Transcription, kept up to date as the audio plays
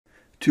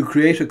To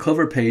create a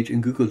cover page in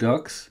Google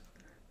Docs,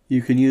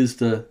 you can use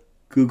the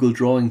Google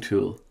Drawing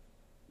tool.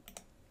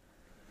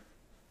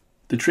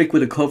 The trick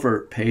with a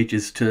cover page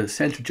is to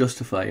center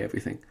justify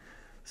everything.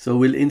 So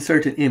we'll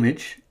insert an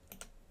image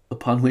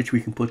upon which we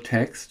can put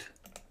text.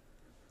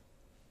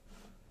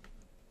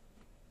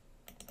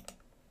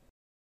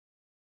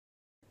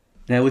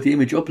 Now with the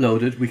image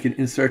uploaded, we can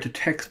insert a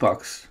text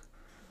box.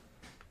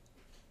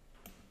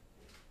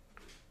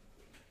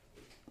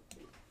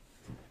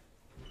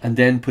 And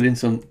then put in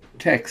some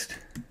text.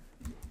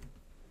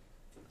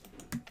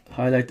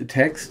 Highlight the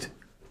text,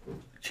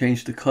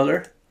 change the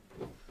color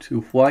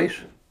to white,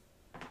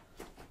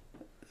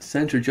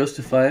 center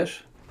justify it,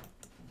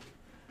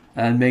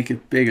 and make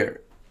it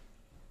bigger.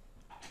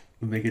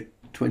 We'll make it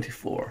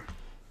 24.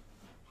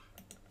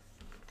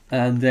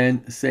 And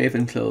then save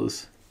and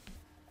close.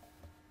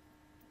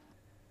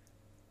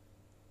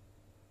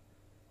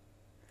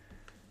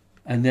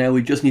 And now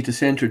we just need to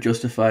center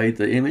justify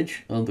the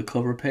image on the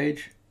cover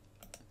page.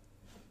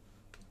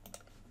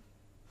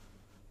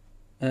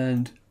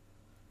 And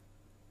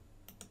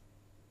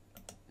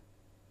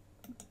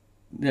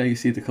now you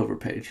see the cover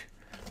page.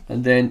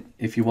 And then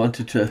if you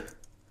wanted to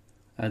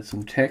add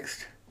some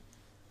text,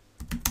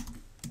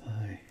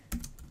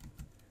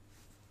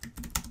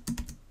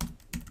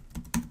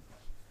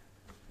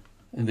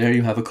 and there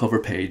you have a cover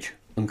page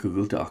on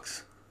Google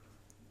Docs.